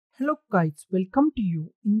Hello guys, welcome to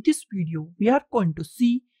you. In this video, we are going to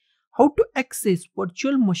see how to access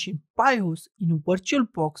virtual machine BIOS in a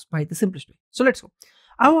VirtualBox by the simplest way. So let's go.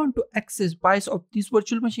 I want to access BIOS of this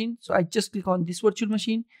virtual machine. So I just click on this virtual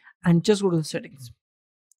machine and just go to the settings.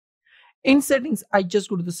 In settings, I just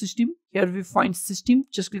go to the system. Here we find system.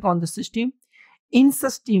 Just click on the system. In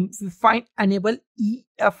system, we find enable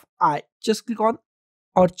EFI. Just click on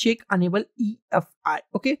or check enable EFI.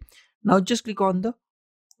 Okay. Now just click on the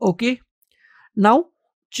OK. Now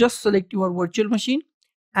just select your virtual machine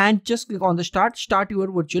and just click on the start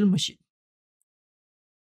your virtual machine.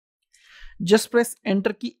 Just press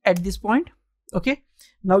enter key at this point. Okay.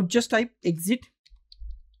 Now just type exit,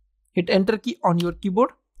 hit enter key on your keyboard.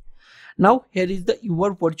 Now here is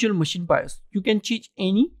your virtual machine BIOS. You can change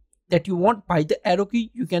any that you want by the arrow key.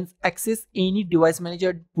 You can access any device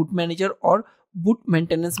manager, boot manager or boot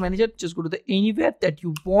maintenance manager. Just go to the anywhere that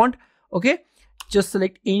you want. Okay. Just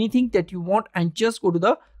select anything that you want and just go to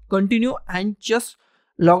the continue and just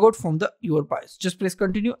log out from your BIOS. Just press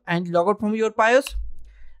continue and log out from your BIOS.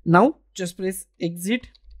 Now just press exit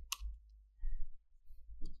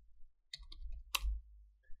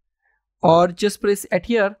or just press at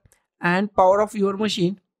here and power off your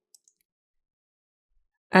machine.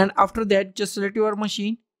 And after that, just select your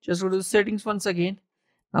machine. Just go to the settings once again.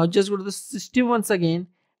 Now just go to the system once again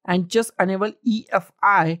and just enable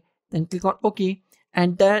EFI. Then click on OK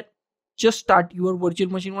and then just start your virtual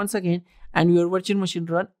machine once again and your virtual machine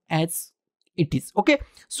run as it is. Okay.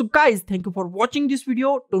 So guys, thank you for watching this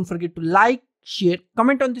video. Don't forget to like, share,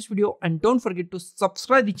 comment on this video and don't forget to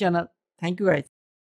subscribe the channel. Thank you guys.